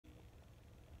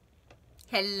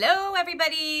Hello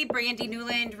everybody, Brandi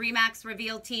Newland, REMAX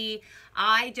Realty.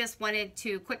 I just wanted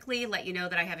to quickly let you know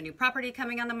that I have a new property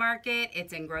coming on the market.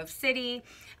 It's in Grove City.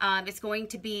 It's going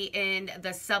to be in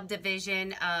the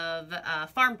subdivision of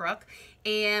Farmbrook,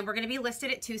 and we're going to be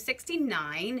listed at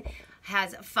 $269.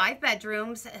 Has 5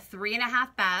 bedrooms,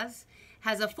 3.5 baths,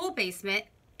 has a full basement.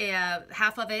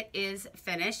 Half of it is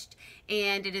finished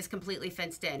and it is completely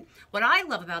fenced in. What I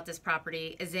love about this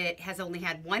property is it has only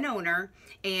had one owner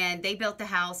and they built the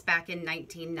house back in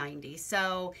 1990.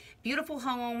 So beautiful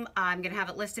home. I'm gonna have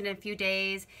it listed in a few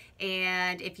days,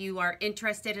 and if you are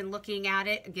interested in looking at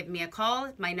it, give me a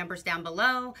call. My number's down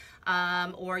below,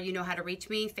 or you know how to reach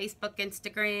me: Facebook,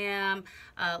 Instagram,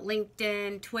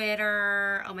 LinkedIn,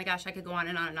 Twitter. Oh my gosh, I could go on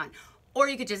and on and on. Or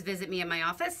you could just visit me in my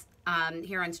office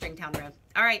here on Stringtown Road.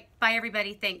 All right, bye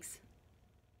everybody, thanks.